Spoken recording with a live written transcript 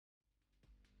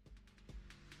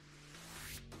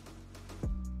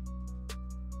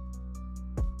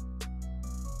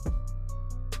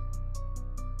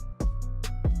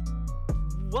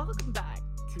Welcome back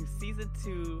to season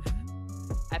 2,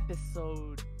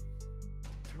 episode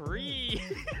 3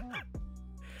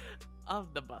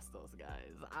 of the Bustos,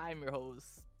 guys. I'm your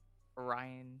host,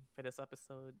 Ryan, for this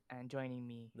episode, and joining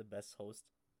me The best host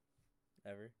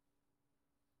ever.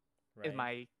 is Ryan.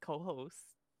 my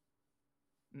co-host,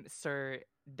 Sir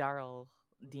Darrell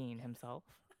Dean himself.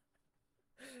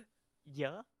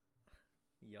 Yeah,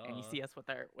 Yeah. and you see us with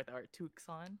our toques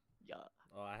on. Yeah,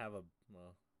 Oh, I have a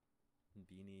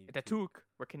beanie. it's a toque.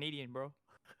 We're Canadian, bro.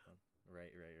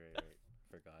 Right.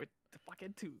 Forgot. With the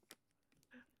fucking toque.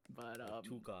 But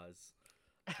Tukas.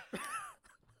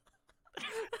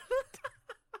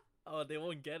 Oh, they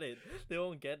won't get it. They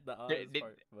won't get the Oz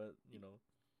part, but you know.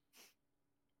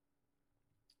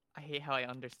 I hate how I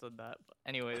understood that. But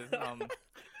anyways,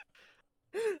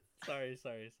 Sorry.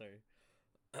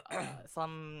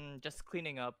 some just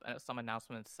cleaning up some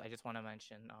announcements. I just want to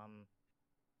mention.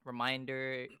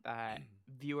 Reminder that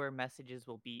viewer messages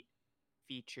will be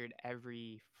featured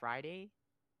every Friday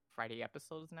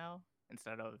episodes now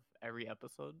instead of every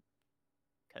episode,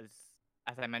 because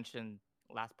as I mentioned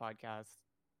last podcast,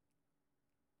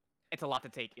 it's a lot to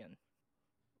take in.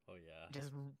 Oh yeah.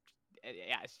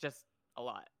 It's just a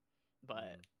lot.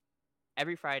 But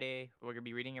every Friday we're gonna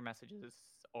be reading your messages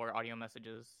or audio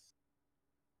messages.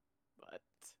 But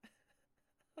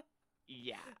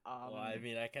yeah. Well, I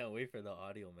mean, I can't wait for the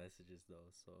audio messages though.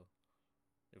 So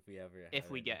if we ever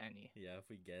get any. Yeah, if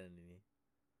we get any.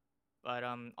 But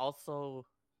also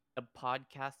the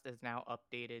podcast is now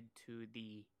updated to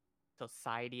the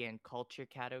society and culture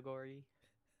category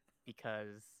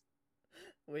because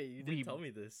Wait, you didn't tell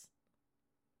me this.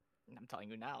 I'm telling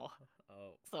you now.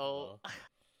 Oh. So Well.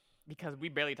 because we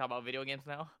barely talk about video games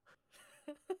now.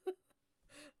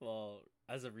 Well,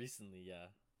 as of recently, yeah.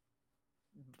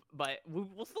 But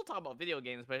we'll still talk about video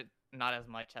games, but not as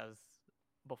much as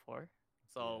before.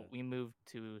 So we moved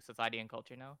to society and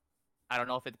culture now. I don't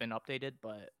know if it's been updated,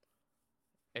 but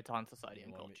it's on society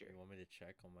and culture. You want me to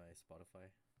check on my Spotify?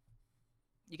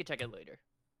 You can check it later.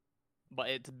 But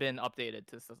it's been updated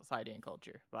to society and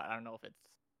culture. But I don't know if it's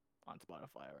on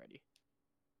Spotify already.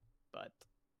 But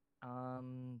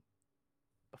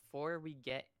before we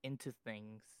get into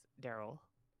things, Daryl,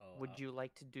 would you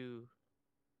like to do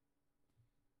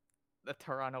the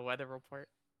Toronto weather report?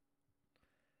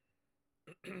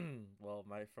 Well,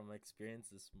 from my experience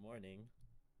this morning,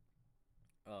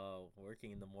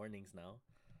 working in the mornings now,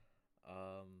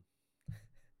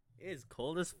 it is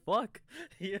cold as fuck.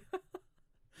 Yeah.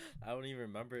 I don't even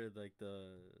remember like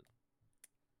the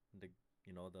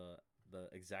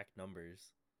exact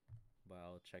numbers, but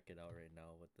I'll check it out right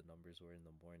now what the numbers were in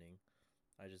the morning.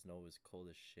 I just know it was cold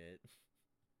as shit.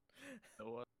 I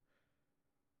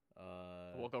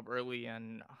woke up early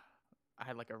and I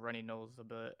had like a runny nose a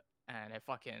bit, and it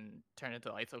fucking turned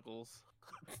into icicles.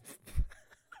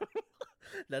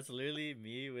 That's literally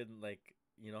me when, like,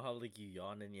 you know how like you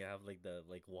yawn and you have like the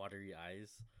like watery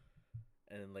eyes,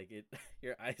 and like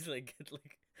your eyes like get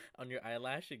like on your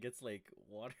eyelash it gets like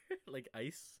water like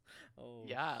ice. Oh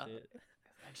yeah, shit.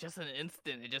 It's just an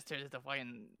instant. It just turns into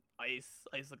fucking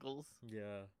icicles.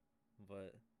 Yeah,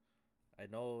 but I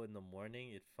know in the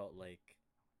morning it felt like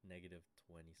negative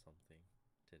 20 something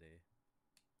today.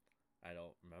 I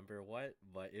don't remember what,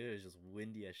 but it was just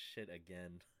windy as shit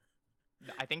again.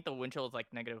 I think the wind chill is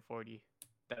like negative 40.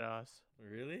 That us.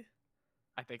 Really?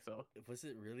 I think so. Was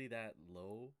it really that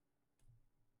low?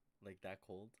 Like that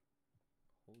cold?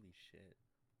 Holy shit.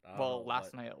 Well,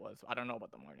 last night it was. I don't know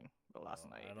about the morning, but last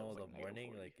night. I know it was the like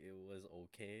morning, 40. like it was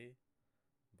okay,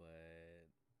 but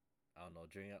I don't know.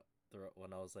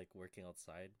 When I was like working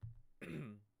outside,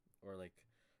 or like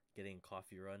getting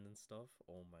coffee run and stuff.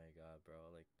 Oh my god, bro!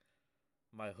 Like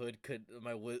my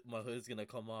hood's gonna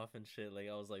come off and shit. Like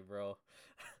I was like, bro,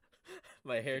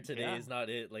 my hair today is not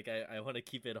it. Like I want to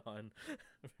keep it on.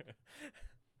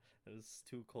 It was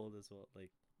too cold as well.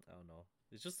 Like I don't know.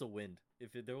 It's just the wind.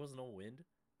 If there was no wind,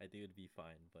 I think it'd be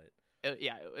fine. But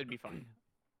it'd be fine.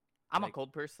 I'm a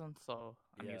cold person, so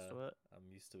I'm used to it. I'm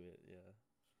used to it. Yeah.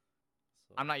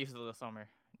 So I'm not used to the summer.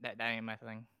 That ain't my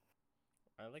thing.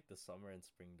 I like the summer and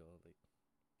spring though, like,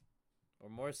 or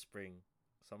more spring.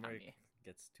 Summer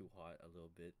gets too hot a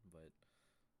little bit, but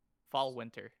fall,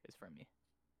 winter is for me.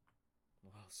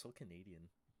 Wow, so Canadian.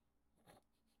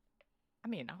 I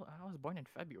mean, I was born in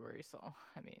February, so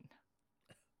I mean.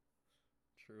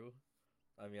 True.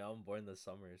 I mean, I'm born this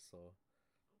summer, so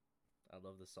I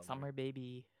love the summer. Summer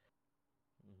baby.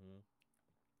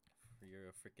 You're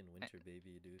a freaking winter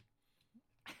baby, dude.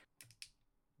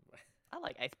 I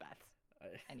like ice baths.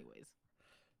 Anyways.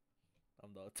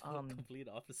 I'm the complete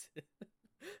opposite.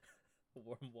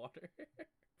 Warm water.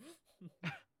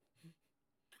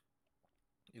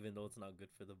 even though it's not good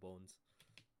for the bones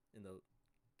in the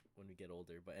when we get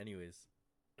older. But anyways,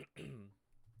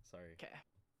 sorry. Okay.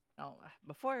 Oh,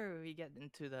 before we get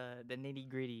into the nitty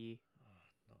gritty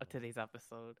of Oh, today's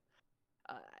episode,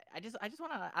 uh, I just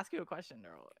want to ask you a question,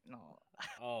 Earl. No,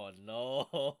 no. Oh no.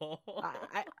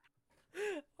 I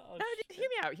Oh no, just shit.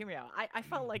 hear me out. I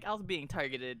felt like I was being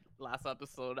targeted last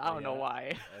episode. I Oh don't know yeah.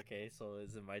 why. Okay, so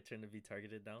is it my turn to be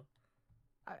targeted now?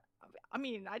 I I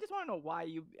mean, I just want to know why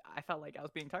you. I felt like I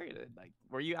was being targeted. Like,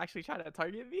 were you actually trying to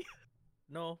target me?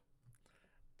 No.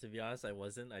 To be honest, I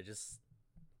wasn't. I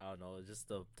don't know, just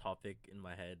the topic in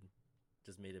my head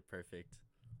just made it perfect,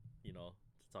 to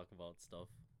talk about stuff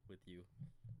with you.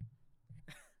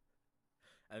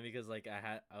 And because like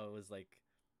I was like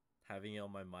having it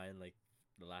on my mind like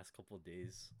the last couple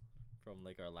days from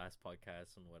like our last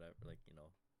podcast and whatever, like,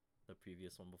 the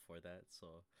previous one before that.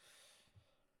 So,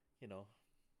 you know,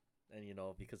 and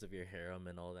because of your harem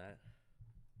and all that,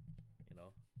 you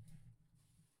know.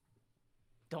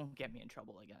 Don't get me in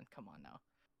trouble again. Come on now.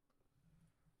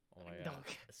 Oh my god.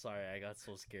 Don't. Sorry, I got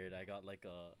so scared. I got like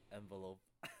a envelope.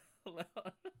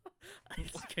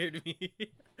 It scared me.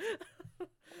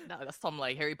 No, that's some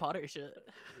like Harry Potter shit.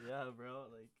 Yeah, bro.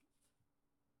 Like,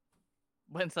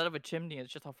 But instead of a chimney,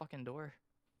 it's just a fucking door.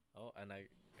 oh, and I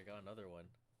got another one.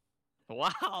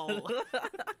 Wow.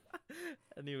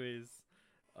 Anyways,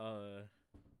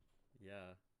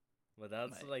 yeah, but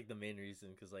that's like the main reason,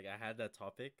 because like I had that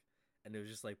topic, and it was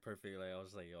just like perfect. Like I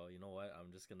was like, yo, you know what?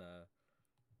 I'm just gonna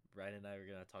Ryan and I were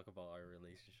gonna talk about our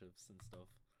relationships and stuff.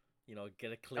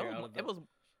 Get it clear out of the. It was.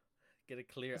 Get it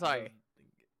clear. Sorry. Out of,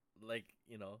 like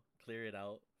clear it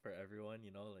out for everyone.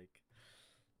 Like.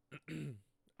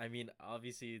 I mean,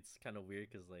 obviously it's kind of weird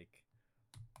because like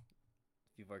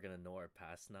people are gonna know our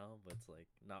past now, but it's like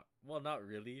not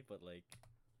really, but like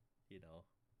we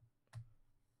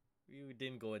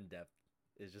didn't go in depth.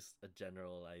 It's just a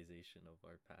generalization of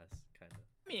our past, kind of.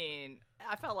 I mean,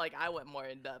 I felt like I went more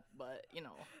in depth, but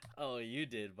Oh, you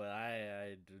did, but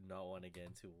I do not want to get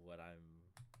into what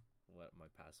my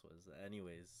past was.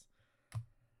 Anyways.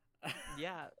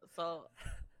 Yeah. So,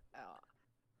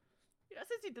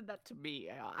 since you did that to me,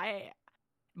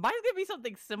 mine's gonna be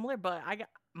something similar, but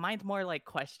mine's more like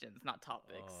questions, not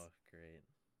topics. Oh, great.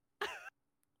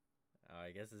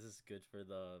 I guess this is good for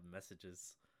the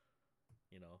messages.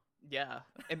 Yeah,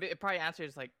 it probably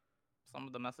answers like some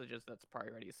of the messages that's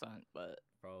probably already sent, but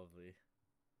probably.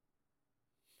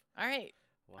 All right.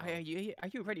 Wow. Are you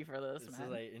ready for this, This man?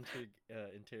 is like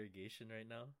interrogation right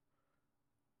now.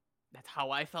 That's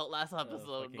how I felt last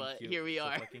episode, but here we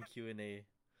are. Fucking Q&A.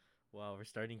 Wow, we're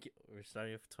starting with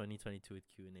 2022 with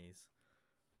Q&As.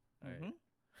 All right.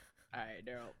 All right,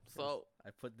 Daryl. So I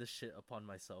put this shit upon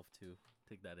myself too.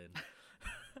 Take that in.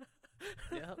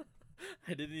 Yeah.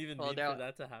 I didn't even mean for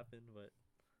that to happen, but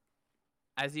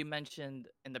as you mentioned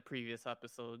in the previous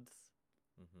episodes,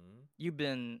 you've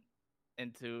been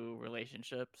into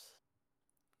relationships.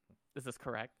 Is this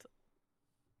correct?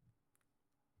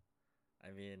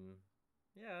 I mean,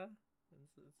 yeah.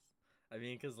 I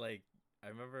mean, cause like I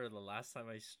remember the last time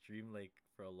I streamed like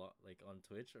for a lot, like on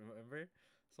Twitch. Remember,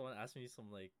 someone asked me some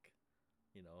like,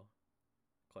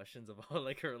 questions about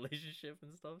like a relationship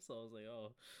and stuff. So I was like,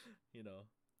 oh,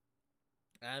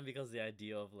 and because the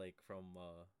idea of like from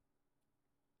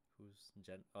who's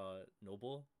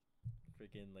Noble,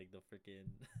 freaking like the freaking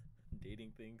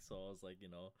dating thing. So I was like,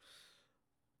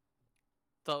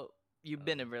 So you've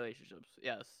been in relationships,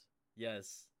 yes.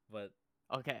 Yes, but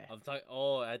okay. I'm talking.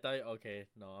 Oh, I thought. Okay,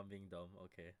 no, I'm being dumb.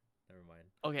 Okay, never mind.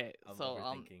 Okay, I'm so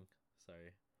overthinking.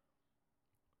 Sorry.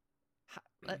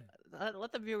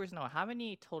 Let the viewers know, how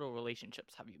many total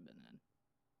relationships have you been in?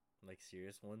 Like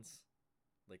serious ones,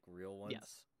 like real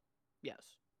ones.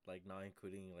 Yes. Like not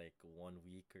including like 1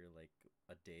 week or like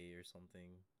a day or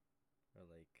something, or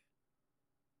like.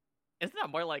 Isn't that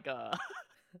more like a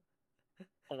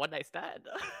one night stand?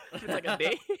 It's like a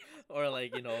day. Or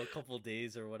like a couple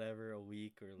days or whatever, a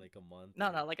week or like a month.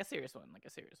 No, like a serious one,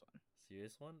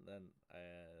 Serious one. Then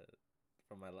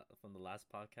from the last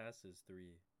podcast is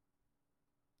 3.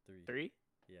 3?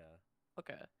 Yeah.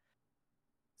 Okay.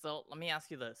 So let me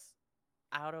ask you this: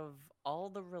 out of all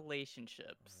the relationships,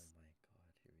 oh my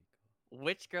god, here we go.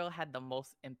 Which girl had the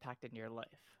most impact in your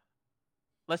life?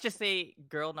 Let's just say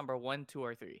girl number 1, 2,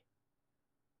 or 3.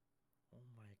 Oh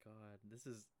my god, this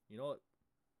is what.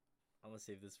 I'm gonna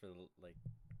save this for like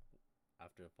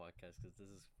after the podcast because this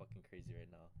is fucking crazy right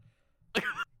now.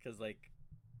 Because like,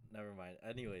 never mind.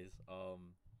 Anyways,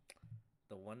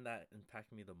 the one that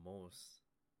impacted me the most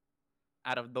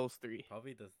out of those 3,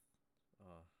 probably no,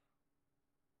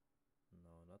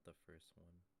 not the first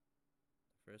one.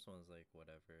 The first one's like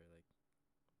whatever. Like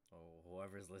or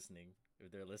whoever's listening,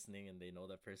 if they're listening and they know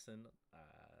that person,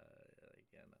 like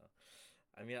yeah, no.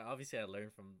 I mean, obviously, I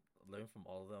learned from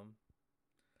all of them.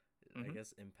 I Mm-hmm.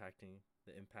 guess impacting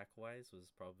the impact wise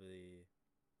was probably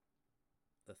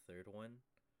the third one.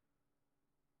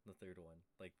 The third one,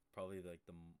 like probably like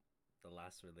the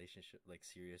last relationship, like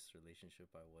serious relationship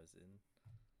I was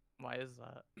Why is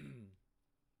that? in,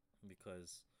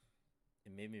 because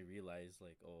it made me realize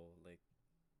like, oh, like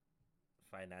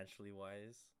financially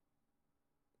wise,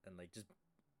 and like just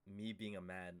me being a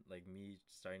man, like me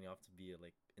starting off to be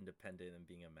like independent and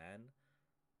being a man,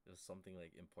 it was something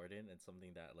like important and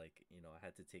something that like I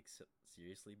had to take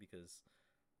seriously because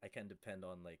I can't depend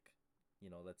on like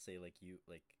let's say like you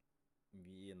like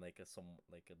me and like a some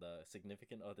like the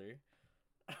significant other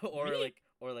Me?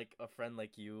 or like a friend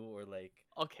like you or like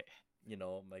Okay.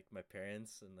 like my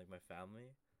parents and like my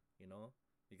family, you know,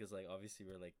 because like obviously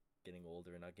we're like getting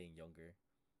older, not getting younger.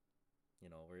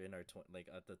 We're in our like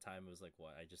at the time it was like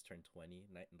what I just turned 20,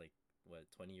 like what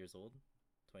 20 years old,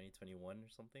 2021 or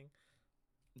something,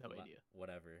 No idea.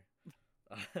 whatever.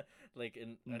 Like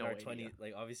in our No idea. 20s,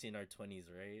 like obviously in our 20s,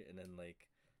 right? And then like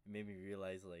it made me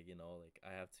realize like like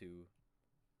I have to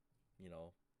you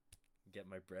know get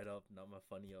my bread up, not my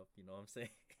funny up. You know what I'm saying?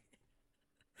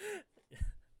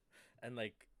 And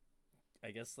like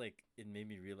I guess like it made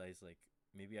me realize like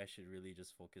maybe I should really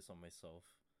just focus on myself,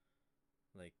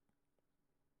 like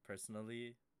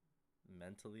personally,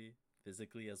 mentally,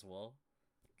 physically as well.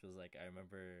 Because like I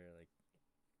remember like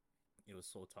it was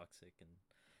so toxic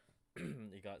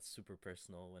and it got super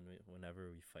personal whenever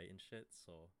we fight and shit.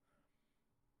 So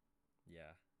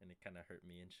yeah, and it kind of hurt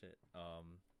me and shit.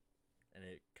 And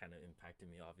it kind of impacted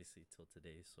me obviously till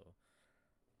today. So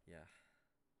yeah.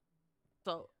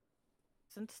 So,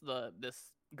 since the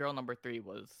this girl number three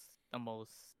was the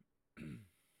most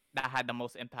that had the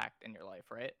most impact in your life,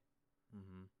 right?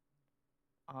 Mm-hmm.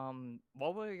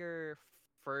 What were your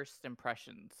first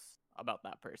impressions about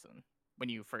that person when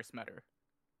you first met her?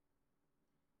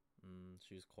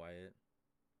 She was quiet.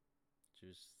 She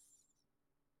was.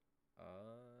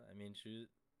 I mean,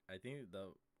 I think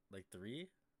the like three,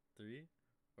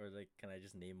 or like, can I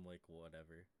just name like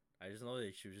whatever? I just know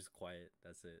that she was just quiet.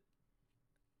 That's it,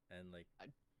 and like I,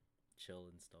 chill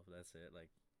and stuff. That's it. Like,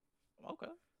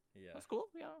 okay, yeah. that's cool.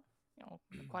 Yeah,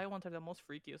 the quiet ones are the most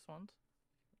freakiest ones.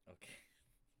 Okay.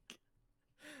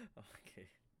 Okay.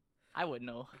 I would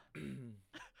know,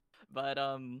 but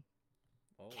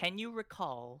Oh, can you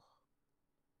recall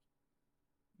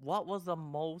what was the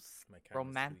most my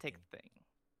camera's romantic tweaking. thing?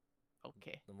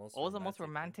 Okay, The most what was the most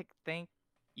romantic thing. romantic thing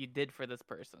you did for this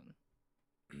person?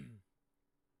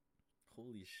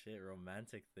 Holy shit,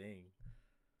 romantic thing.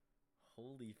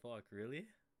 Holy fuck, really?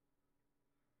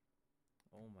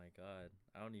 Oh my god.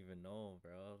 I don't even know,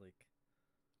 bro. Like,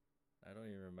 I don't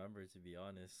even remember, to be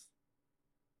honest.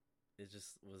 It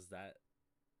just was that,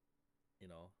 you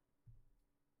know,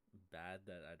 bad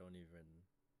that I don't even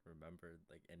remember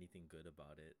like anything good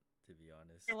about it, to be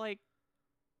honest. Or like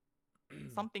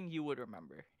something you would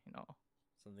remember,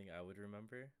 Something I would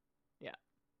remember. Yeah,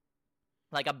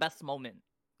 like a best moment.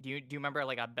 Do you remember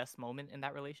like a best moment in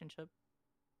that relationship?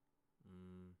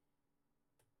 Mm,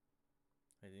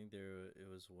 I think there it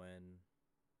was when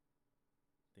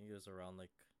I think it was around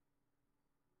like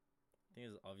I think it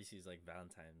was obviously it's like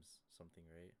Valentine's something,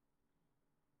 right?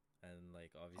 And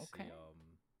like Okay,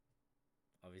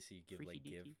 obviously you give freaky like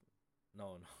give deaky.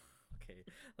 no no okay,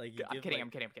 like you I'm give kidding. like I'm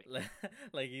kidding. I'm kidding.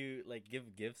 like you like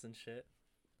give gifts and shit,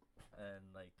 and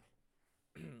like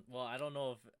well, I don't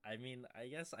know if I mean I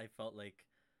guess I felt like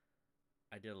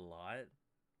I did a lot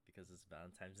because it's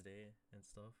Valentine's Day and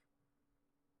stuff,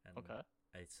 and Okay.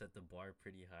 I set the bar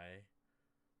pretty high.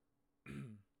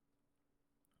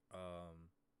 um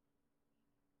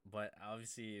but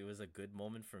obviously it was a good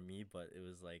moment for me, but it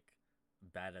was like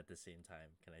bad at the same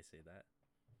time, can I say that?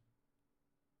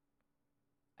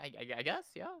 I guess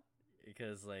yeah.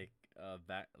 Because like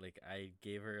back like I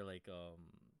gave her like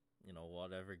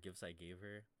whatever gifts I gave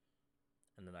her,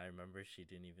 and then I remember she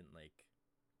didn't even like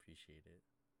appreciate it,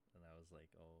 and I was like,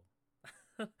 oh.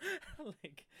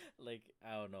 Like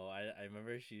I don't know, I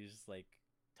remember she was just like,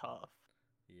 Tough.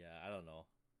 yeah, I don't know,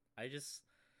 I just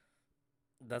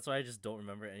that's why I just don't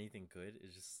remember anything good.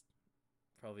 It's just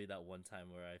probably that one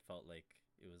time where I felt like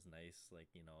it was nice, like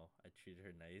I treated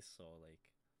her nice, so like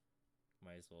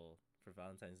might as well for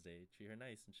Valentine's Day treat her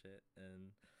nice and shit.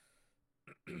 And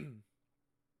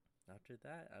after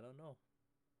that, I don't know.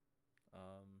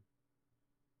 Um.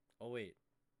 Oh wait.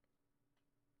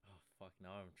 Oh fuck.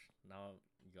 Now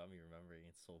you got me remembering.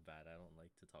 It's so bad. I don't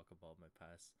like to talk about my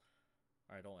past.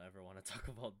 Or I don't ever want to talk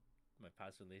about my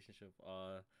past relationship.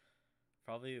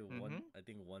 Probably one. Mm-hmm. I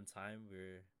think one time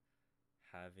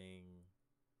having,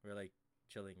 we're like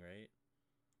chilling, right?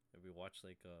 And we watched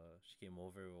like she came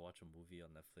over. We watched a movie on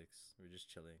Netflix. We are just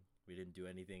chilling. We didn't do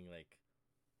anything like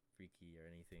freaky or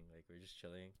anything. Like we are just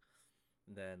chilling.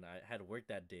 And then I had work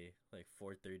that day, like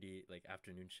 4:30, like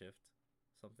afternoon shift,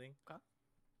 something. Okay.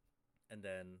 And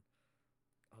then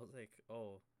I was like,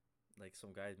 oh, like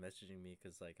some guy's messaging me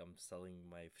because like I'm selling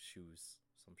my shoes,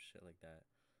 some shit like that.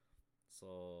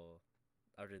 So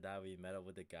after that, we met up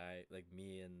with the guy, like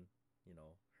me and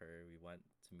her. We went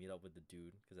to meet up with the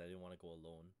dude because I didn't want to go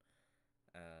alone.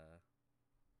 Uh,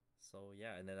 so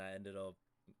yeah, and then I ended up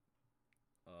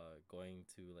going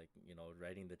to like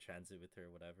riding the transit with her,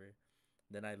 or whatever.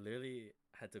 Then I literally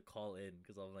had to call in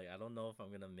because I'm like, I don't know if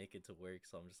I'm gonna make it to work,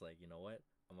 so I'm just like, you know what,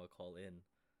 I'm gonna call in,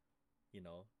 you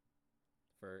know,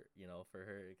 for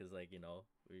her because like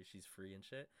she's free and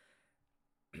shit.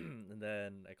 And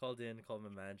then I called called my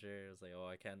manager. I was like, oh,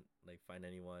 I can't like find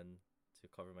anyone to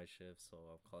cover my shift, so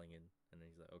I'm calling in. And then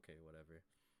he's like, okay, whatever.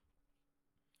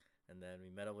 And then we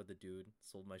met up with the dude,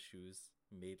 sold my shoes,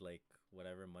 made like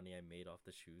whatever money I made off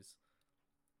the shoes.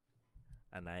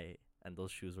 And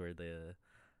those shoes were the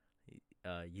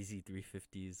Yeezy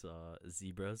 350s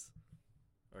zebras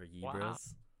or Yebras. Wow.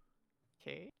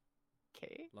 Okay.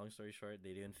 Long story short,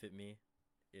 they didn't fit me.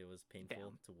 It was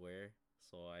painful to wear,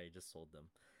 so I just sold them.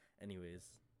 Anyways,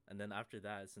 and then after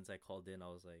that, since I called in, I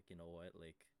was like, you know what,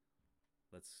 like,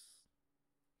 let's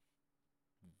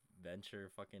venture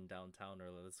fucking downtown,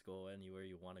 or let's go anywhere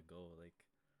you want to go, like.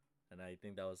 And I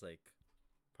think that was like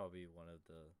probably one of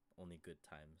the only good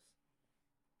times,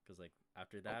 because like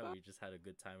after that, we just had a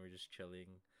good time. We're just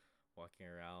chilling, walking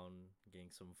around,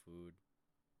 getting some food,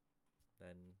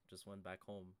 then just went back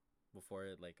home before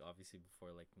it, like, obviously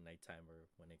before like nighttime or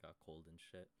when it got cold and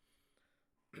shit.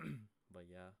 But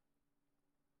yeah,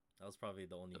 that was probably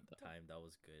the only time that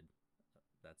was good.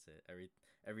 That's it.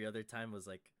 Every other time was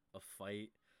like a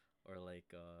fight, or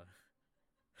like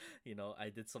I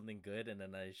did something good and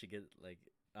then I should get like,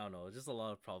 I don't know, just a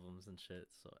lot of problems and shit.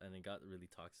 So, and it got really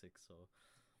toxic. So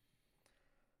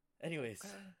anyways,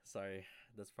 sorry,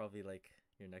 that's probably like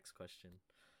your next question.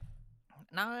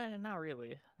 No, not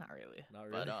really.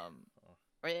 But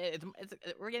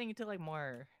we're getting into like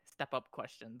more step up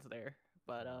questions there.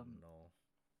 But no.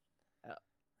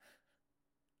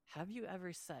 Have you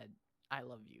ever said "I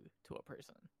love you" to a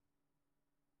person?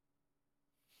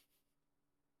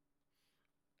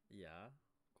 Yeah,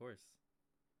 of course.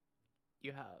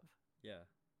 You have. Yeah,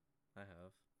 I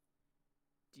have.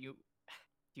 Do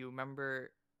you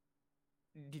remember?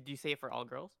 Did you say it for all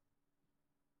girls?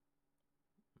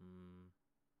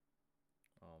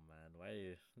 Oh man,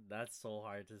 why? That's so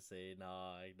hard to say.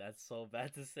 Nah, that's so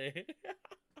bad to say.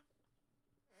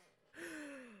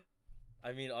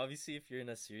 I mean, obviously, if you're in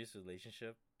a serious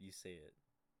relationship, you say it,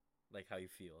 like how you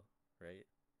feel, right?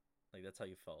 Like that's how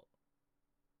you felt,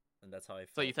 and that's how I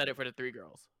felt. So you said it for the 3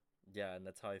 girls. Yeah, and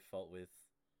that's how I felt with,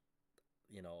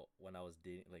 when I was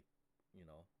dating, like,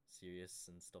 serious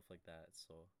and stuff like that.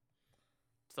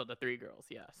 So the 3 girls,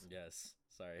 yes. Yes.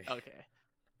 Sorry. Okay.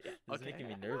 Yeah. This is making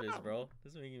me nervous, bro.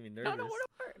 This is making me nervous. No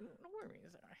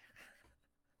worries.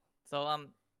 So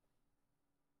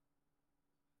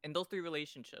in those 3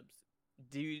 relationships,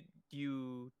 do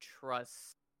you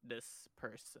trust this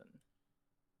person?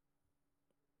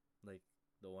 Like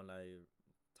the one I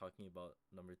talking about,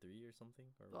 number 3 or something?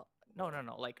 Or well, no.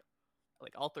 Like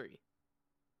all 3.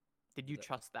 Did you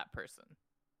trust that person?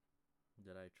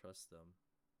 Did I trust them?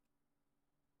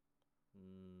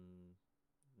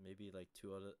 Maybe like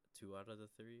two out of the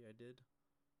 3 I did.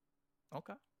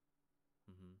 Okay.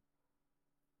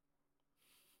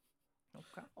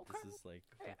 Okay. This is like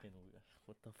fucking.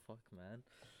 What the fuck, man?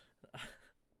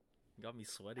 Got me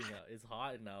sweating out. It's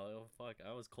hot now. Oh fuck!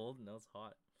 I was cold and now it's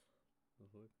hot.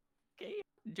 Okay,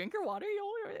 drink your water,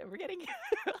 yo. We're getting.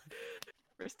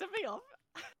 We're stepping up.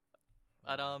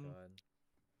 But God.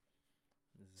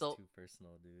 This is too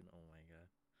personal, dude. Oh my god.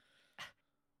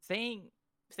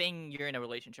 Saying you're in a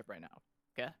relationship right now,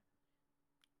 okay?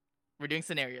 We're doing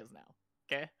scenarios now,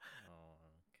 okay? Oh,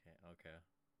 okay.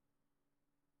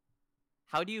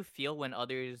 How do you feel when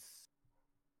others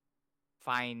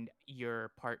find your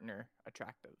partner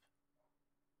attractive?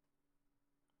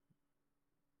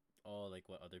 Oh, like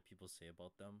what other people say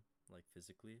about them, like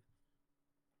physically?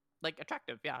 Like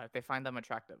attractive, yeah. If they find them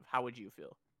attractive, how would you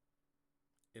feel?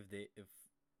 If they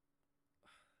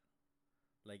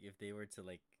were to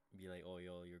like be like, oh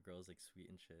yo, your girl's like sweet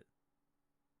and shit,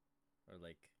 or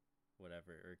like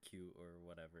whatever, or cute or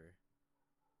whatever,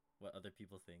 what other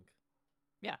people think.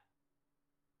 Yeah.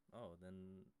 Oh,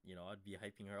 then I'd be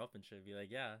hyping her up and shit. Be like,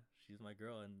 yeah, she's my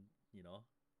girl, and you know,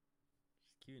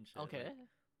 just cute and shit. Okay.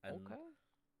 Like, and Okay.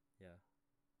 yeah.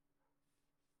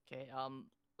 Okay.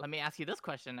 Let me ask you this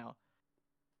question now.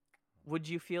 Would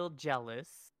you feel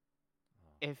jealous Oh.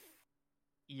 if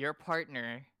your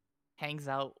partner hangs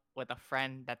out with a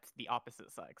friend that's the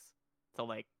opposite sex? So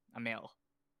like a male,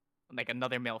 like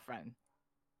another male friend.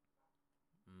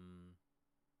 Mm,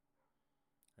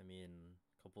 I mean,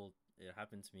 couple. It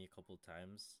happened to me a couple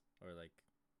times, or like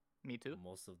Me too.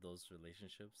 most of those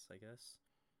relationships, I guess.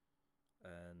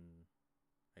 And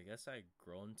I guess I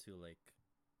grown to like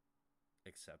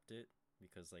accept it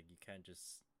because like you can't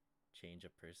just change a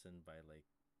person by like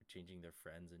changing their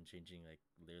friends and changing like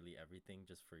literally everything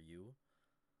just for you.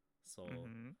 So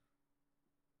Mm-hmm.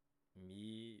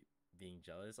 me being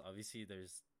jealous, obviously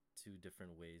there's two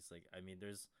different ways. Like I mean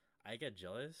there's I get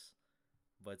jealous,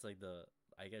 but it's like the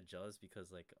I get jealous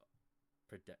because like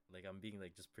like I'm being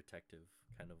like just protective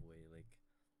kind of way. Like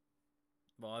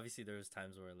well obviously there was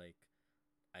times where like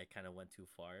I kind of went too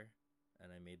far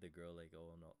and I made the girl like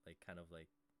oh no like kind of like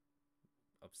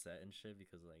upset and shit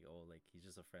because like oh like he's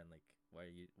just a friend like why are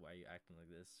you acting like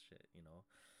this shit you know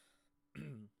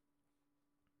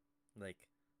like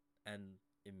and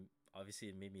it, obviously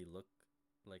it made me look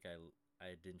like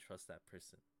I didn't trust that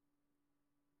person.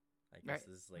 I guess Right.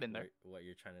 this is like Been there. what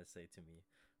you're trying to say to me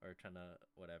or trying to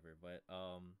whatever but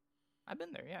I've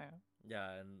been there. Yeah.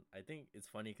 yeah and I think it's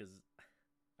funny because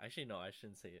actually no I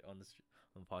shouldn't say it on this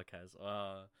on podcast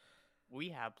We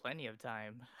have plenty of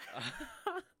time.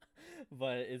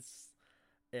 but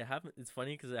it happened it's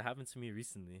funny because it happened to me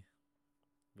recently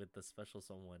with the special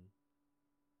someone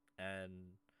and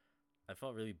I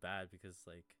felt really bad because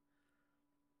like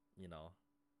you know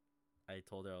I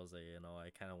told her I was like you know I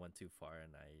kind of went too far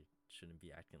and I shouldn't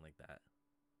be acting like that.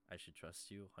 I should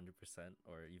trust you 100%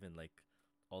 or even like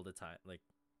all the time like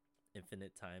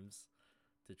infinite times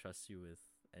to trust you with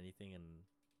anything and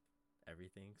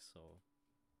everything. So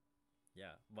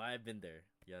yeah, but I've been there.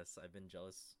 Yes, I've been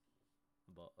jealous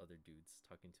about other dudes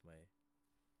talking to my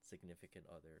significant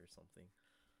other or something.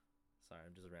 Sorry,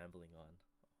 I'm just rambling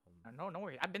on. No, no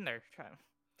worries. I've been there. Um,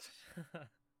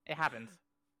 It happens.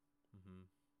 mm-hmm.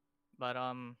 But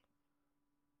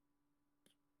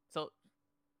so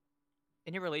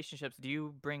in your relationships, do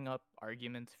you bring up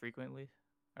arguments frequently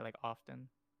or like often?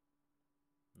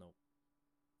 Nope.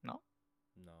 No.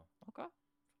 No. Okay.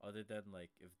 Other than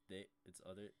like if they, it's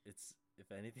other, it's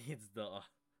if anything, it's the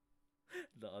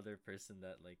the other person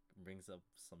that like brings up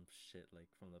some shit like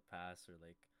from the past or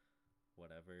like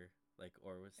whatever, like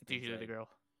or was It's things usually the that girl.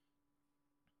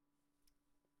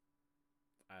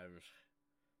 I'm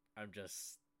I'm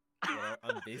just whatever.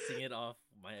 I'm basing it off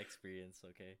my experience.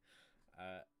 Okay.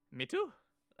 Uh, Me too.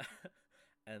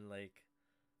 and like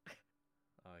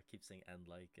I keep saying and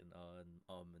like and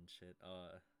shit.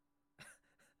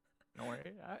 No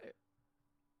worry.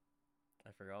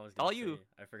 I forgot what I was It's gonna all you.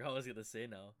 say. I forgot what I was gonna say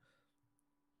now.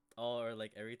 Oh, or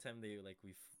like every time they like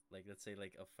like let's say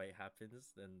like a fight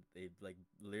happens, then they like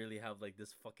literally have like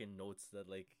this fucking notes that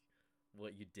like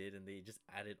what you did, and they just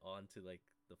add it on to like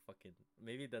the fucking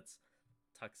maybe that's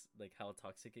like how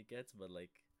toxic it gets, but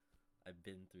like I've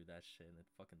been through that shit and it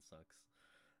fucking sucks.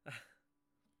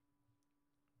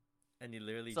 And you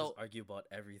literally just So argue about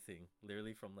everything,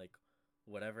 literally from like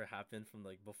whatever happened from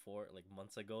like before, like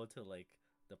months ago, to like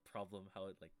the problem how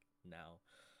it like now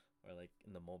or like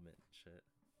in the moment shit.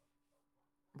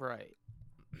 right.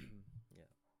 Yeah.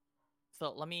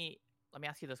 So let me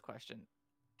ask you this question.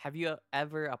 Have you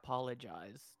ever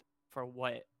apologized for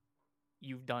what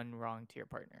you've done wrong to your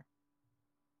partner?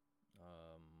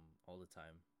 All the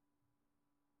time.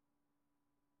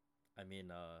 I mean,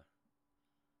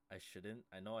 I shouldn't.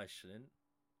 I know I shouldn't,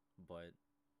 but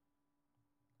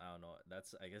I don't know.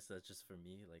 That's I guess that's just for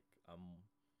me. Like I'm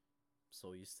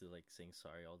so used to like saying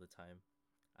sorry all the time.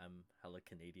 I'm hella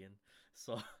Canadian,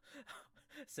 so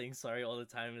saying sorry all the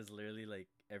time is literally like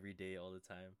every day, all the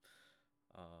time.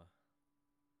 Uh,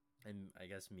 and I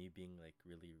guess me being like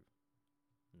really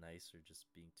nice or just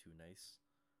being too nice.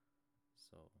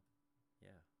 So,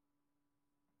 yeah,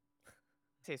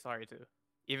 Say sorry too.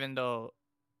 Even though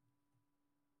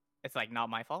it's like not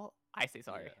my fault, I say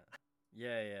sorry.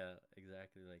 yeah, yeah,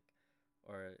 exactly. Like,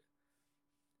 or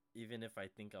even if I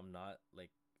think I'm not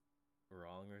like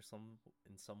wrong or some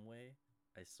in some way,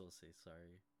 I still say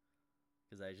sorry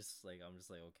because I just like I'm just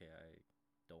like okay, I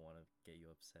don't want to get you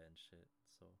upset and shit.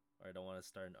 So or I don't want to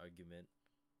start an argument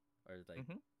or like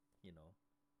Hmm. you know.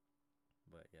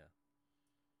 But yeah,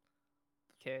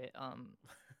 Okay.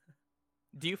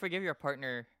 Do you forgive your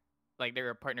partner, like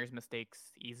their partner's mistakes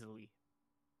easily?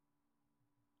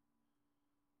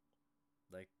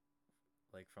 like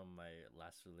Like from my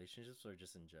last relationships or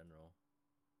just in general?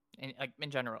 in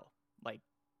general, like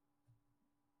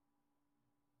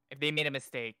if they made a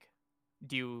mistake,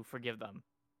 do you forgive them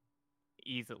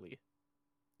easily?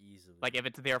 Easily. Like if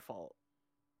it's their fault.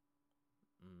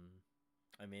 Mm.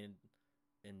 I mean,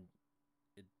 in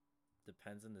it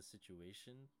depends on the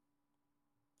situation.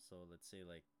 So let's say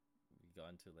like we got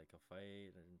into like a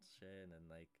fight and shit, and then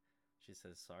like she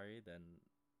says sorry, then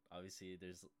obviously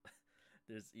there's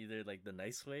either like the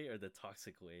nice way or the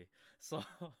toxic way. So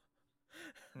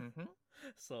Mm-hmm.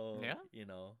 so Yeah.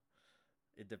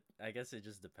 I guess it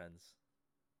just depends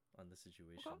on the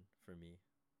Okay. situation for me,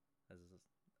 as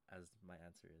as my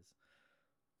answer is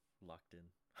locked in.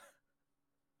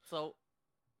 So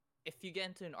if you get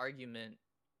into an argument,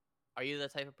 are you the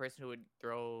type of person who would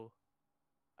throw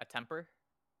a temper?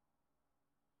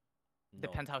 No.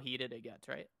 Depends how heated it gets,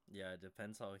 right? Yeah, it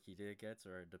depends how heated it gets,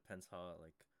 or it depends how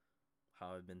like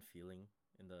how I've been feeling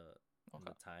in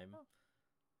Okay. the time. Oh.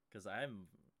 Cause I'm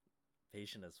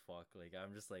patient as fuck. Like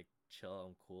I'm just like chill,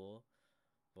 I'm cool.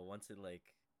 But once it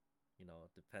like,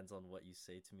 depends on what you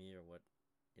say to me or what,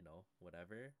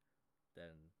 whatever,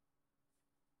 then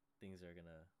things are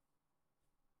gonna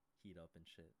heat up and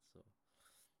shit. So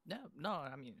Yeah, no,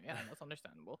 I mean, yeah, that's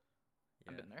understandable.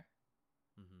 I've yeah. been there.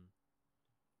 Mm-hmm.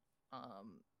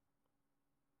 Um,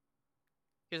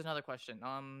 Here's another question.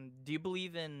 Do you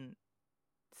believe in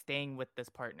staying with this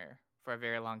partner for a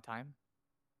very long time?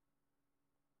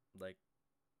 Like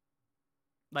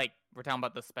Like we're talking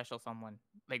about the special someone.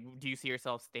 Like, do you see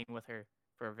yourself staying with her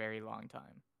for a very long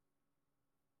time?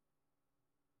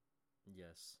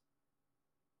 yes,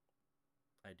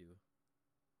 I do.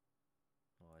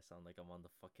 Oh, I sound like I'm on the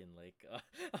fucking like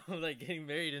I'm like getting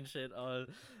married and shit.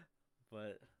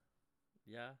 But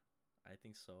yeah, I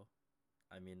think so.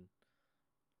 I mean,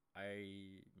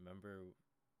 I remember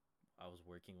I was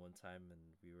working one time and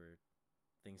we were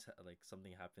like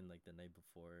something happened like the night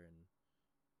before, and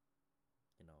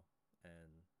you know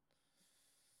and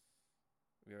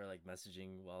we were like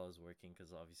messaging while I was working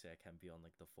because obviously I can't be on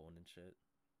like the phone and shit.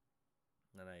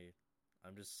 And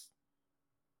I'm just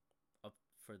up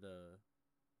for the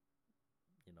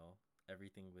you know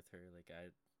everything with her. Like I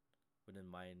wouldn't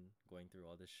mind going through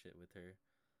all this shit with her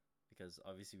because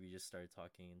obviously we just started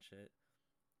talking and shit,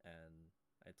 and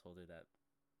I told her that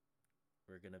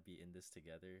we're gonna be in this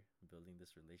together, building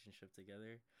this relationship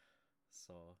together.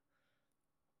 So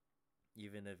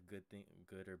even if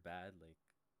good or bad, like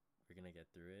we're gonna get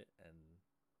through it, and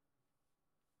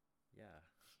yeah.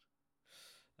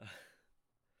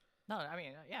 No, I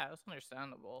mean, yeah, it's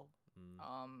understandable. mm,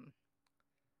 Um,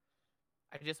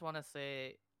 I just want to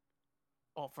say,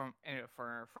 well,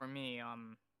 for me,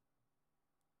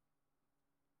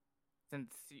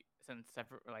 since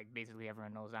like basically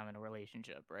everyone knows I'm in a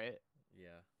relationship, right?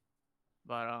 yeah.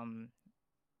 But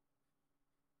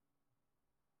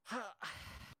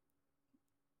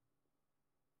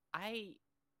I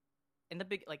in the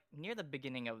big like near the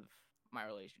beginning of my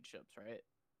relationships, right?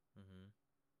 Mm-hmm.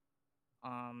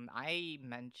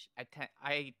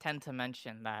 I tend to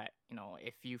mention that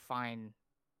if you find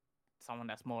someone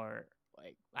that's more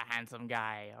like a handsome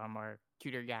guy or more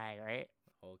cuter guy, right?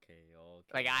 Okay.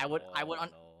 Like Okay. I would Oh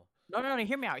no. no, no, no,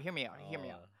 hear me out, hear me out, hear me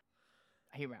out, Oh.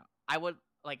 hear me out.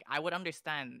 I would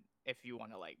understand if you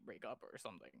want to like break up or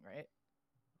something, right?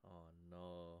 Oh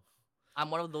no. I'm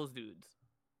one of those dudes.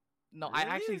 No, Really? I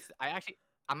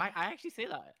actually say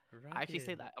that. I actually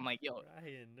say Ryan. that. I'm like, yo,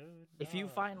 Ryan, no, if you nah.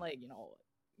 find like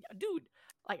yeah, dude,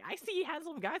 like I see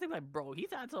handsome guys, I'm like, bro,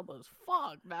 he's handsome as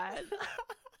fuck, man.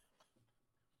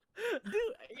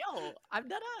 Dude, yo, I'm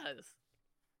dead ass.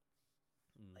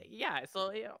 mm, Like, yeah,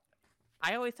 so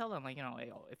I always tell them like,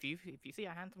 yo, if you see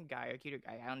a handsome guy or cuter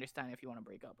guy, I understand if you want to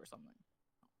break up or something.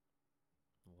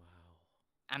 wow.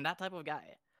 I'm that type of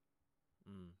guy.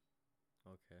 Mm,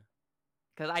 okay.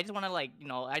 Cause I just want to like,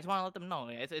 I just want to let them know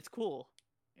it's cool.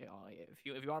 If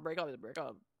you want to break up, just break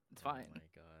up. It's Oh fine. my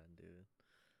god, dude.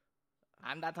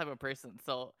 I'm that type of person.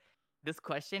 So this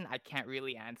question I can't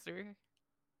really answer,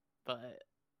 but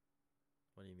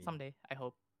What do you mean? someday I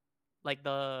hope. Like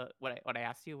the what I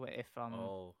asked you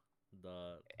Oh,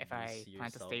 the if do you I see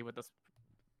plan to yourself? stay with this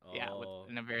with Oh.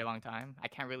 in a very long time. I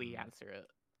can't really Mm, answer it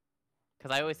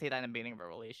because I always mm, say that in the beginning of a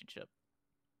relationship.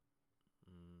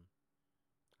 mm,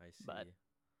 I But see.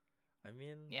 I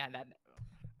mean, yeah, that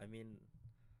I mean,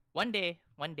 one day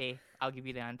I'll give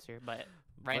you the answer. But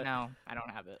right but now I don't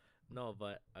have it. no,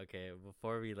 but okay.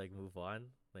 Before we like move on,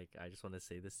 like I just want to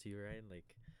say this to you, Ryan.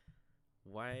 Like,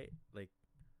 why, like,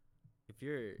 if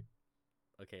you're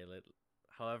okay, like,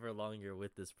 however long you're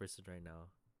with this person right now,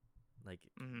 like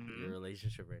your Mm-hmm.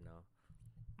 relationship right now,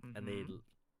 and Mm-hmm.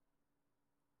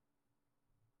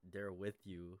 they're with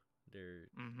you, they're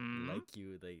Mm-hmm. like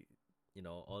you, they,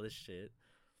 all this shit.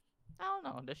 I don't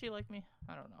know. Does she like me?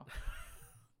 I don't know.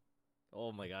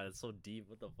 Oh my god, it's so deep.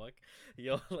 What the fuck,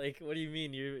 yo? Like, what do you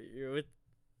mean you're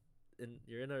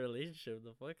in a relationship?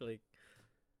 The fuck, like,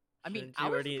 I mean, shouldn't you ours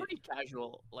is already? pretty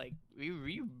casual. Like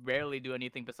we rarely do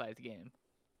anything besides game.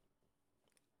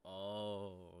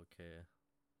 Oh, okay.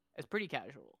 It's pretty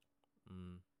casual.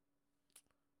 Mm,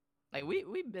 Like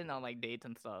we've been on like dates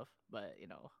and stuff, but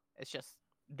it's just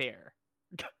there.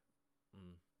 mm,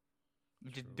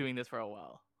 We're just true. doing this for a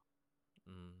while.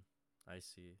 I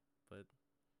see, but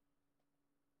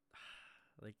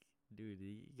like, dude,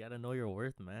 you gotta know your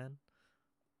worth, man.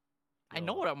 I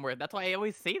know Yo, what I'm worth. That's why I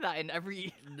always say that in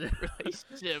every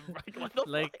relationship. Like, what the fuck?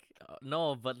 like,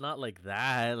 no, but not like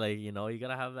that. Like, you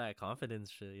gotta have that confidence,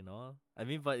 shit. I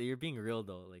mean, but you're being real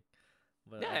though. Like,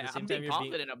 but at the Yeah, same I'm time, being you're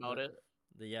being, confident about but it.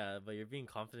 yeah, but you're being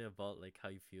confident about like how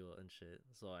you feel and shit.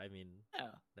 So I mean,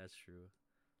 Yeah. that's true.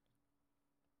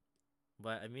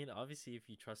 But I mean, obviously, if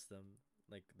you trust them,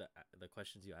 like the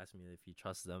questions you asked me, if you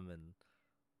trust them and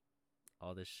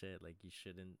all this shit, like you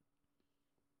shouldn't.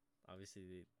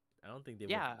 Obviously, I don't think they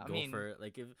would Yeah, I go mean, for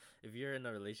like if you're in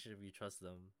a relationship, you trust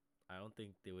them. I don't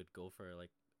think they would go for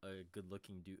like a good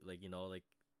looking dude, like like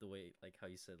the way like how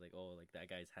you said like oh like that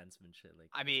guy's handsome and shit like.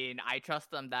 I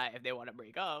trust them that if they want to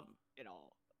break up,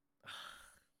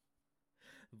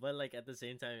 But like at the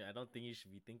same time, I don't think you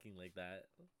should be thinking like that.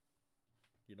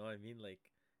 You know what I mean? Like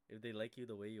if they like you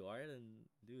the way you are, then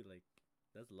dude, like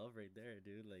that's love right there,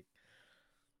 dude. Like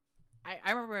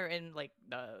I remember in like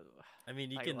the I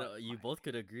mean, like what you both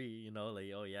could agree,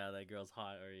 like oh yeah, that girl's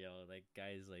hot, or like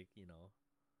guys like like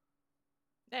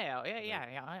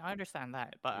yeah, I understand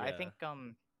that, but I yeah. think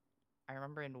I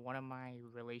remember in one of my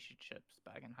relationships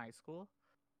back in high school,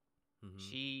 Mm-hmm.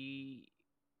 she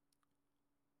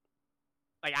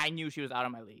like I knew she was out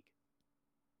of my league.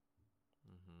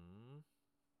 Mm-hmm.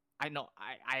 I know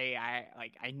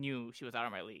I knew she was out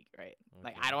of my league, right?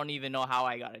 Like I Okay. don't even know how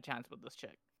I got a chance with this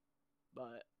chick.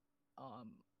 But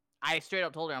I straight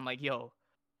up told her, I'm like, yo,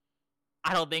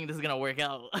 I don't think this is gonna work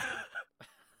out.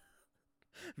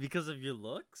 Because of your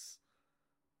looks?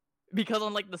 Because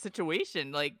on like the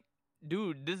situation, like,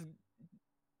 dude, this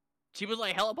she was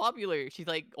like hella popular. She's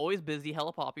like always busy,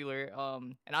 hella popular.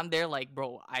 And I'm there like,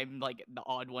 bro, I'm like the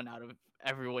odd one out of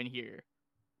everyone here.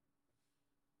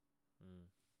 Mm.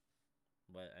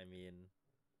 But I mean,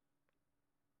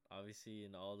 obviously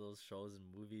in all those shows and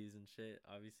movies and shit,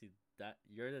 obviously that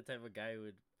you're the type of guy who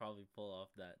would probably pull off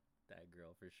that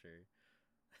girl for sure.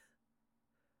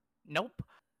 Nope.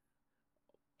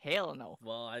 Hell no.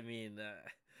 Well, I mean,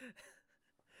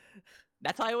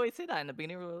 That's why I always say that in the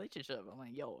beginning of a relationship. I'm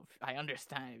like, yo, I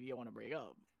understand if you want to break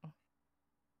up.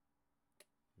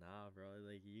 nah, bro.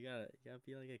 Like you gotta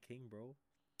be like a king, bro.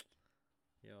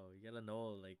 Yo, you gotta know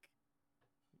like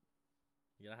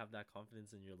you gotta have that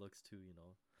confidence in your looks too.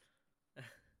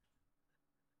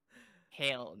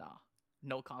 Hell no.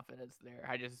 No confidence there.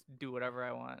 I just do whatever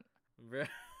I want. Bro.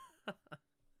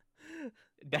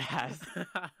 That's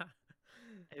I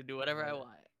do whatever I But want.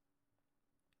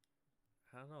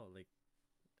 I don't know, like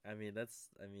I mean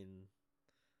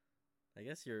I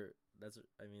guess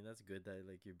that's good that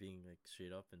like you're being like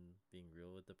straight up and being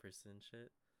real with the person and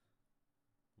shit.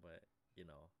 But you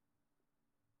know,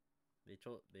 they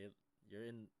told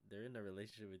they're in a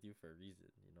relationship with you for a reason.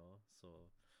 So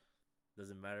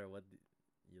doesn't matter what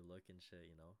you look and shit.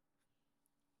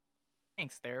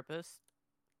 Thanks, therapist.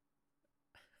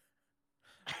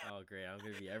 Oh great, I'm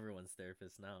gonna be everyone's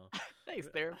therapist now. Thanks,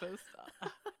 therapist.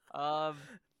 Um.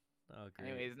 Oh great.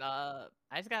 Anyways, I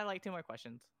just got like two more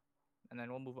questions, and then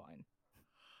we'll move on.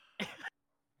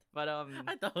 But I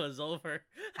thought it was over.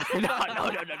 no.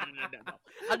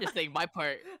 I'm just saying my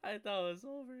part. I thought it was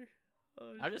over.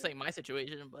 Oh I'm just shit. saying my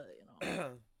situation, but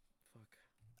Fuck.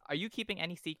 are you keeping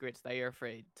any secrets that you're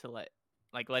afraid to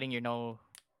letting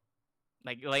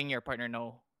letting your partner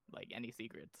know, like any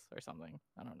secrets or something?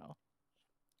 I don't know.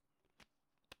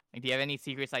 Like, do you have any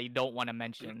secrets that you don't want to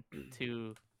mention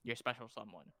to your special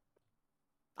someone?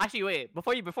 Actually, wait.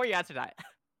 Before you answer that,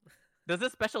 does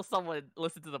this special someone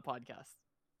listen to the podcast?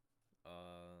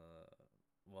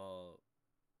 Well,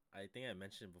 I think I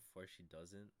mentioned before she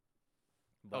doesn't,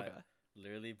 Okay. but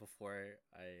literally before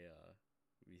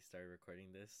we started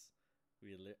recording this,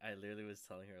 I literally was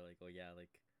telling her like, oh yeah,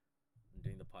 like I'm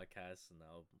doing the podcast and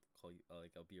I'll call you,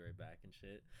 like I'll be right back and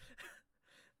shit.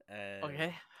 And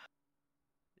Okay.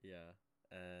 yeah,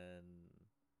 and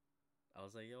I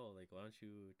was like, yo, like why don't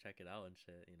you check it out and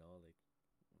shit, like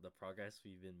the progress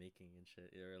we've been making and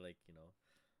shit, or like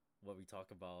what we talk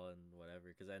about and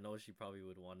whatever, because I know she probably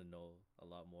would want to know a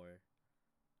lot more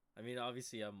I mean,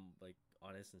 obviously, I'm like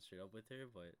honest and straight up with her,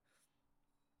 but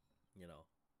you know,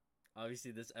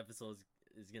 obviously, this episode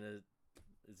is gonna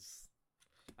is.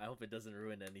 I hope it doesn't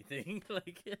ruin anything.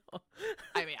 Like, you know.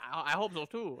 I mean, I hope so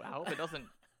too. I hope it doesn't.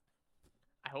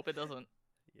 I hope it doesn't.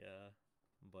 Yeah,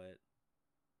 but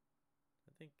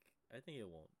I think I think it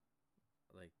won't.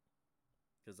 Like,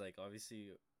 because like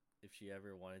obviously, if she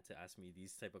ever wanted to ask me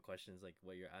these type of questions, like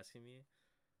what you're asking me,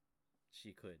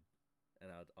 she could,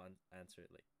 and I'd answer it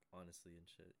like honestly and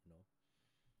shit, you know.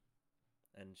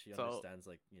 And she So understands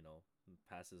like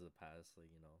pass is a pass,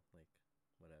 like like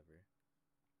whatever.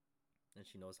 And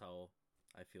she knows how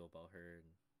I feel about her and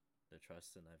the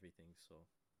trust and everything. So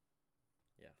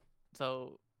yeah.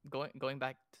 so going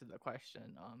back to the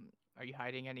question, are you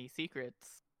hiding any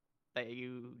secrets that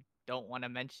you don't want to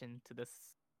mention to this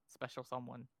special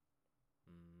someone?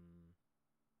 Mm,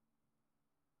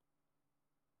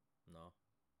 no.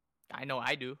 I know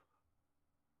I do.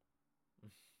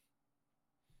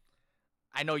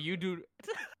 I know you do.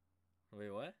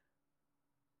 Wait, what?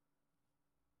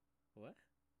 What?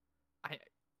 I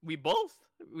we both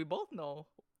know.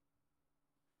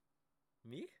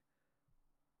 Me?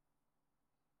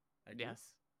 I do? Yes.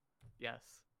 Yes.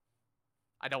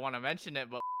 I don't want to mention it,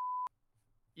 but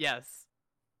yes.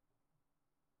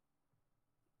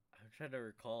 I'm trying to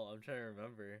recall. I'm trying to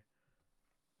remember.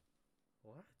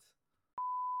 What?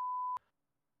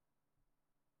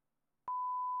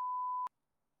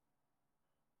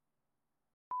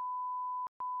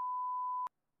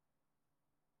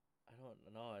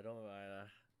 I don't know. I don't.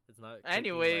 It's not clicking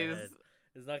in my Anyways, head.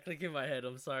 It's not clicking in my head.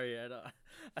 I'm sorry. I don't.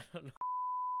 I don't know.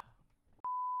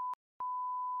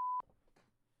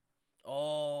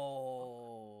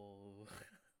 Oh.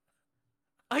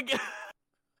 again,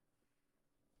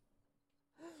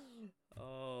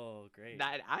 Oh, great.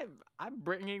 that I'm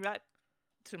bringing that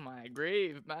to my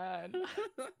grave, man.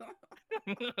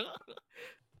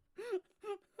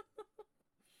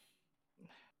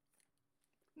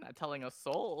 Not telling a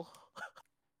soul.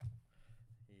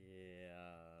 Yeah.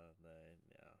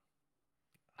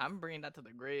 I'm bringing that to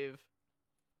the grave.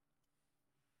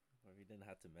 Well, we didn't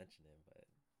have to mention it, but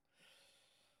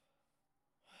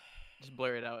Just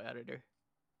blur it out, editor,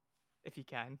 if you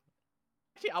can.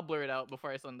 Actually, I'll blur it out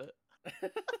before I send it.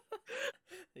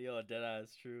 yo,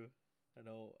 deadass, true. I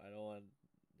don't want.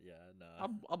 Yeah, nah.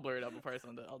 I'll blur it out before I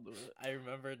send it. I'll do it. I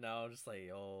remember now. I'm just like,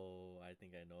 yo, I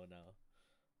think I know now.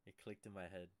 It clicked in my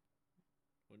head.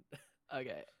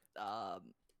 Okay.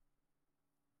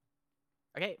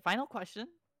 Okay. Final question.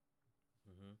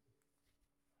 Mm-hmm.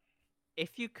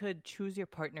 If you could choose your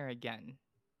partner again,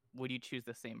 would you choose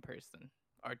the same person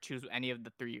or choose any of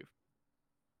the three?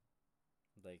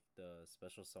 Like the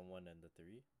special someone and the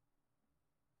three.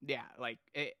 Yeah, like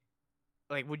it.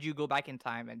 Like, would you go back in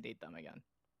time and date them again?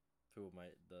 Who my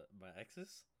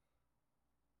exes?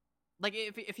 Like,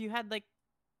 if you had like,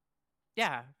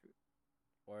 yeah,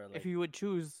 Or like if you would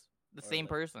choose the or same like-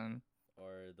 person.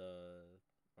 or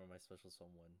my special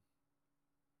someone.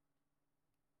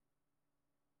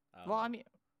 I don't Well, know. I mean,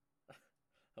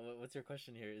 What's your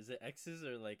question here? Is it exes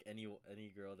or like any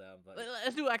girl that I'm like?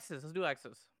 let's do X's. Let's do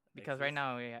X's because right Exes?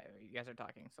 now you guys are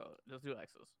talking, so let's do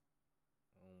X's.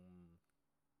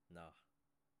 No,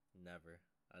 never.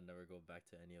 I'd never go back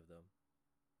to any of them.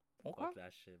 Okay. Fuck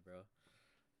that shit, bro.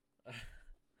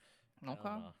 Okay.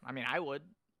 know. I mean, I would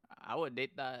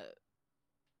date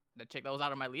the chick that was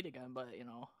out of my league again, but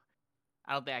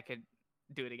I don't think I could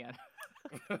do it again.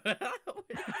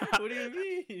 What do you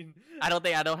mean? I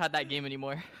don't have that game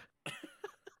anymore.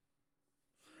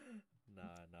 Nah.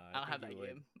 I don't have that you would,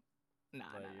 game. Nah,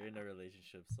 but nah, you're in nah. a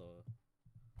relationship, so.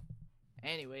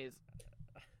 Anyways,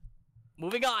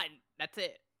 moving on. That's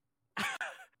it.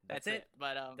 That's it.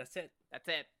 But That's it. that's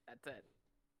it. That's it.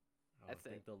 Oh, That's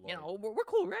thank it. the You Lord. know, we're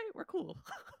cool, right? We're cool.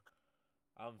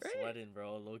 I'm right? sweating,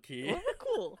 bro. Low key. we're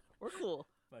cool. We're cool.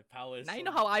 My powers. Now you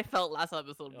know how I felt last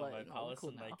episode, Yo, but my we're powers cool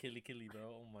and now. my killy, bro.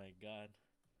 Oh my god.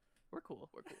 We're cool.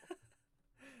 We're cool.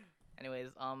 Anyways,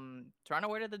 Toronto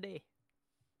word of the day.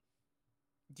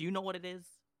 Do you know what it is?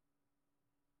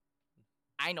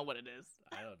 I know what it is.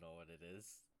 I don't know what it is.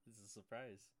 It's a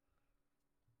surprise.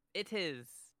 It is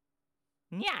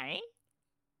nyai.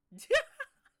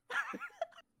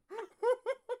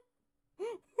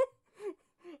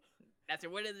 That's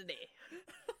your word of the day.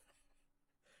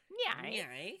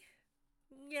 Nyai.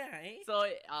 Nyai. So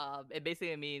it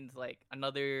basically means like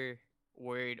another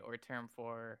word or term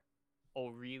for oh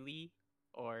really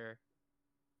or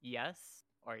yes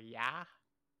or yeah.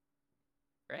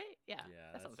 Right? Yeah.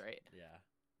 That sounds right.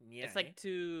 Yeah. It's like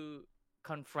to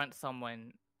confront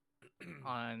someone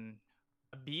on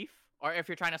a beef or if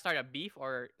you're trying to start a beef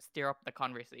or stir up the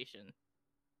conversation.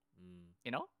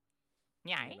 You know?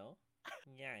 Yeah. You know?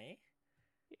 Yeah. Eh?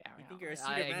 Yeah. You You think know, you're a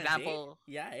secret man, example. eh?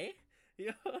 Yeah. Eh?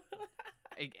 Yeah.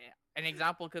 An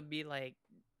example could be like,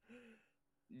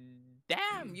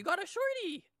 "Damn, you got a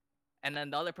shorty," and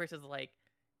then the other person's like,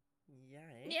 Yeah.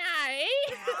 Eh? "Yeah."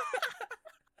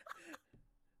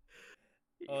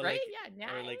 Or Right? like,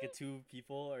 Yeah. or like a two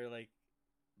people are like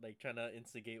trying to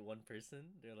instigate one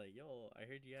person. They're like, "Yo, I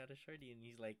heard you had a shorty," and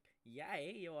he's like, "Yeah,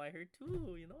 eh? Yo, I heard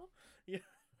too." You know? Yeah.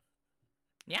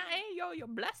 Yeah. Yo, you're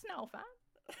blessed now, fam.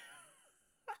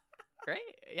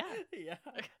 Right? Yeah. Yeah.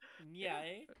 Yeah.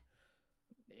 Eh?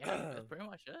 Yeah. That's pretty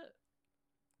much it.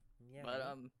 Yeah. But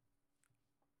Eh?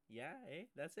 Yeah. Eh?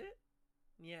 That's it.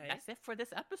 Yeah. Eh? that's it for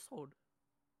this episode.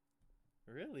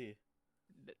 Really?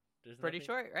 There's Pretty nothing,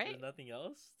 short, right? There's nothing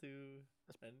else to.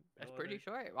 That's pretty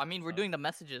short. I mean, we're doing the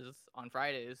messages on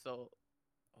Fridays, so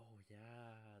Oh yeah,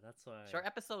 that's why. short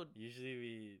episode.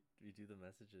 Usually we do the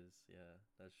messages. Yeah,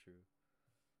 that's true.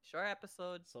 Short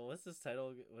episode. So what's this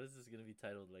title? What is this gonna be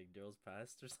titled? Like Daryl's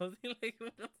past or something? Like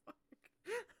what the fuck?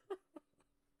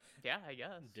 Yeah, I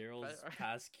guess. Daryl's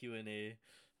past Q&A.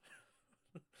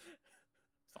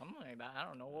 Something like that. I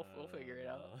don't know. We'll figure it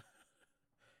out.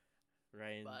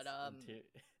 Ryan's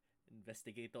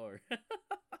investigator.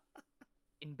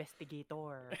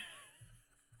 Investigator.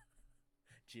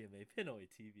 GMA Pinoy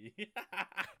TV.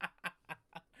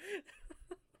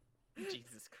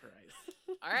 Jesus Christ.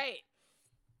 All right.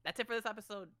 That's it for this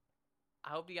episode. I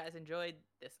hope you guys enjoyed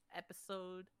this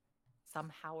episode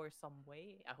somehow or some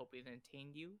way. I hope it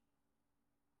entertained you.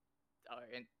 Or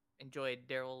enjoyed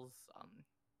Daryl's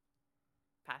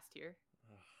past here.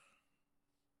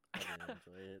 I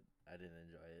didn't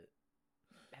enjoy it.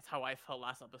 That's how I felt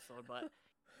last episode, but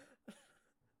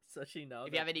especially now.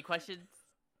 If you have any questions,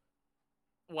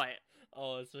 what?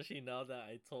 Oh, especially now that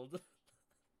I told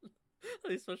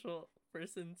a special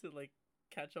person to like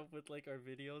catch up with like our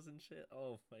videos and shit.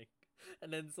 Oh my!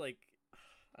 And then it's like,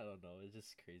 I don't know. It's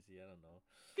just crazy. I don't know.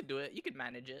 You could do it. You could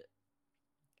manage it.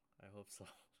 I hope so.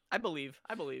 I believe.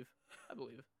 I hope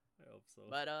so.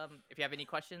 But if you have any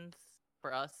questions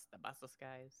for us, the Bastos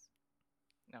guys,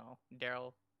 no,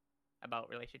 Daryl, about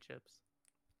relationships.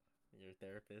 Your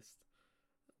therapist.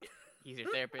 He's your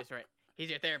therapist, right? He's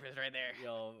your therapist right there.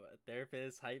 Yo,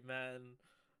 therapist, hype man,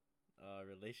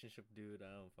 relationship dude.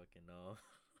 I don't fucking know.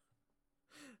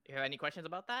 If you have any questions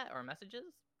about that or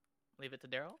messages, leave it to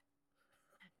Daryl.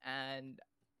 And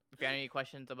if you have any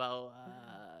questions about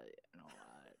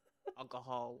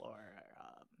alcohol or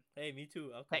hey, me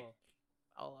too, alcohol.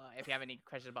 If you have any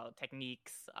questions about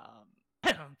techniques,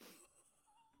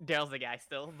 Daryl's the guy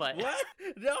still, but what?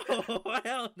 No,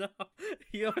 hell no.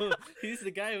 Yo, he's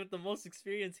the guy with the most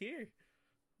experience here.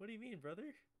 What do you mean,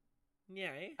 brother?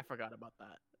 Yeah, eh? I forgot about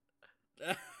that.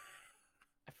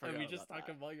 And we just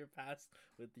talking about your past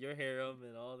with your harem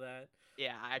and all that.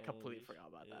 Yeah, I completely forgot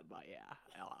about that. But yeah,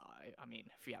 I mean,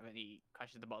 if you have any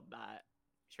questions about that,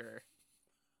 sure,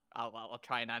 I'll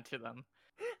try and answer them.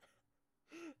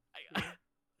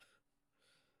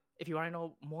 If you want to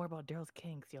know more about Daryl's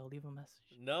kinks, leave a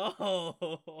message. No.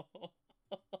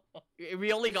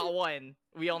 We only got one.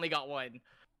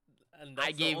 And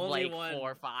I gave like one.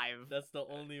 4 or 5. That's the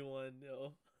only one,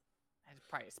 yo. There's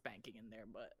probably a spanking in there,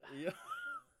 but yeah.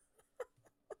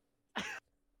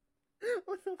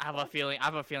 I have a feeling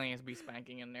it's be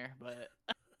spanking in there, but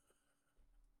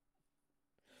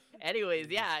anyways,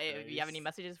 yeah, if you have any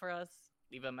messages for us,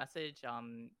 leave a message.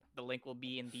 The link will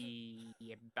be in the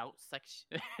about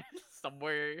section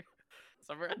somewhere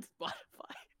on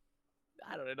Spotify.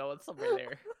 I don't know, it's somewhere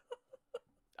there.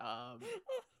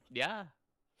 Yeah.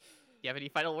 You have any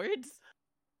final words?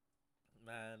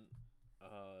 Man,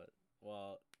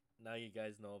 well, now you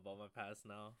guys know about my past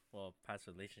now. Well, past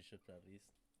relationships at least.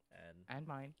 And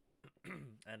mine.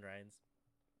 And Ryan's.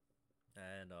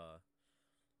 And to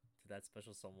that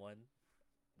special someone,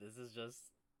 this is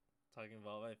just talking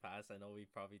about my past. I know we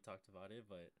probably talked about it,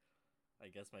 but I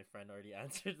guess my friend already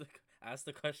asked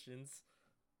the questions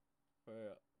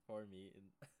for me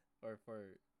or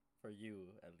for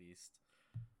you at least.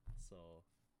 So,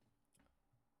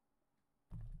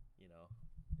 you know,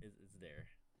 it's there.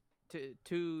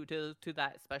 To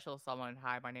that special someone,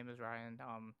 hi, my name is Ryan.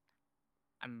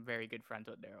 I'm very good friends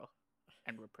with Daryl,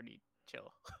 and we're pretty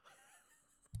chill.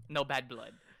 No bad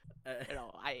blood.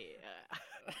 I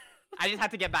just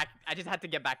had to get back. I just had to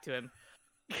get back to him.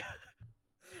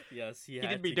 Yes, he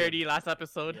did me dirty last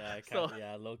episode. Yeah,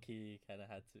 low key kind of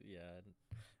had to. Yeah,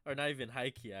 or not even high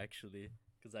key actually,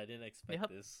 because I didn't expect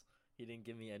this. He didn't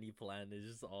give me any plan. It's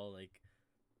just all like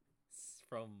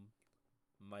from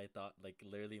my thought, like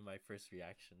literally my first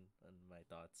reaction and my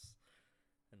thoughts.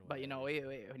 And But whatever.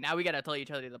 wait. Now we gotta tell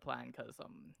each other the plan because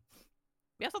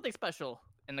we have something special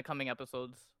in the coming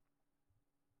episodes.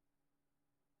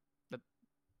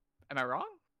 Am I wrong?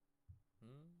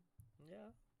 Yeah.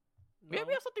 We have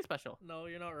something special. No,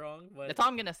 you're not wrong. But That's all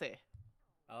I'm gonna say.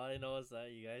 all I know is that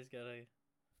you guys gotta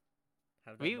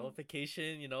have that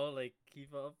notification. Like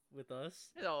keep up with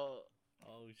us.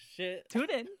 Oh shit! Tune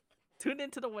in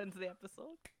to the Wednesday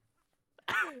episode.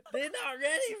 They're not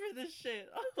ready for this shit.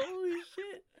 Holy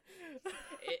shit!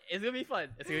 It's gonna be fun.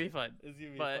 It's gonna be fun. It's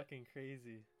gonna be fucking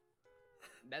crazy.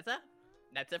 That's it.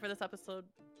 That's it for this episode,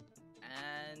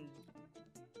 and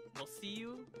we'll see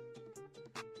you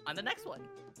on the next one.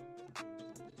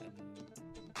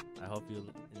 I hope you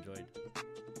enjoyed.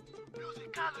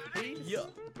 Yeah.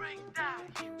 Bring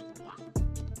that.